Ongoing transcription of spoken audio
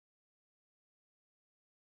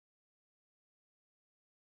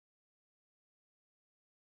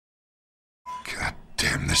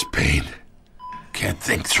damn this pain. Can't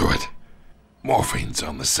think through it. Morphine's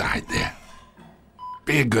on the side there.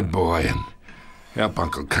 Be a good boy and help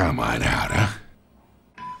Uncle Carmine out, huh?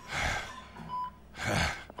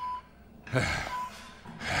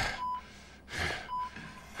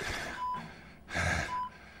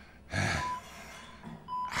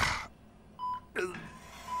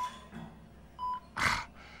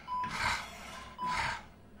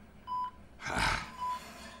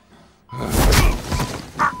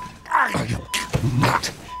 I am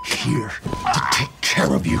not here to take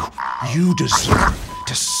care of you. You deserve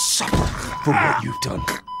to suffer for what you've done.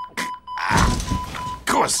 Of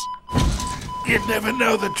course, you'd never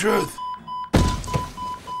know the truth.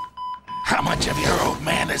 How much of your old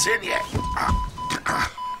man is in you?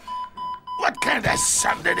 What kind of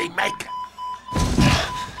son did he make?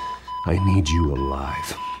 I need you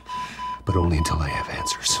alive, but only until I have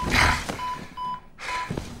answers.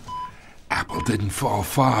 Apple didn't fall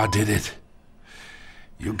far, did it?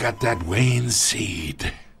 You got that Wayne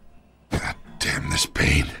seed. God damn this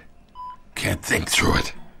pain. Can't think through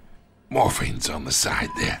it. Morphine's on the side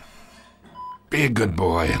there. Be a good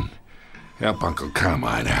boy and help Uncle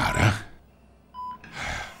Carmine out, huh?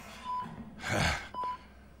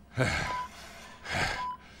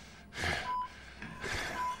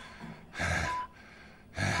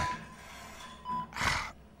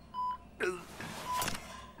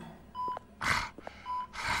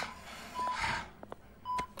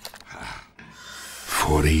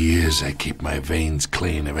 40 years I keep my veins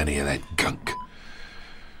clean of any of that gunk.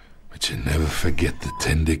 But you never forget the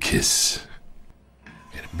tender kiss.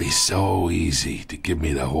 It'd be so easy to give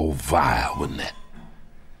me the whole vial, wouldn't it?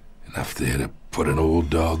 Enough there to put an old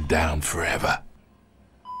dog down forever.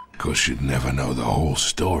 'Course you'd never know the whole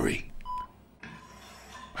story.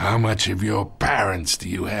 How much of your parents do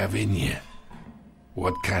you have in you?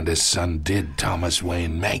 What kind of son did Thomas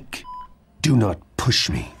Wayne make? Do not push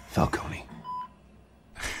me, Falcone.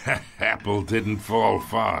 Apple didn't fall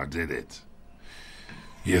far, did it?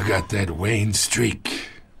 You got that Wayne streak.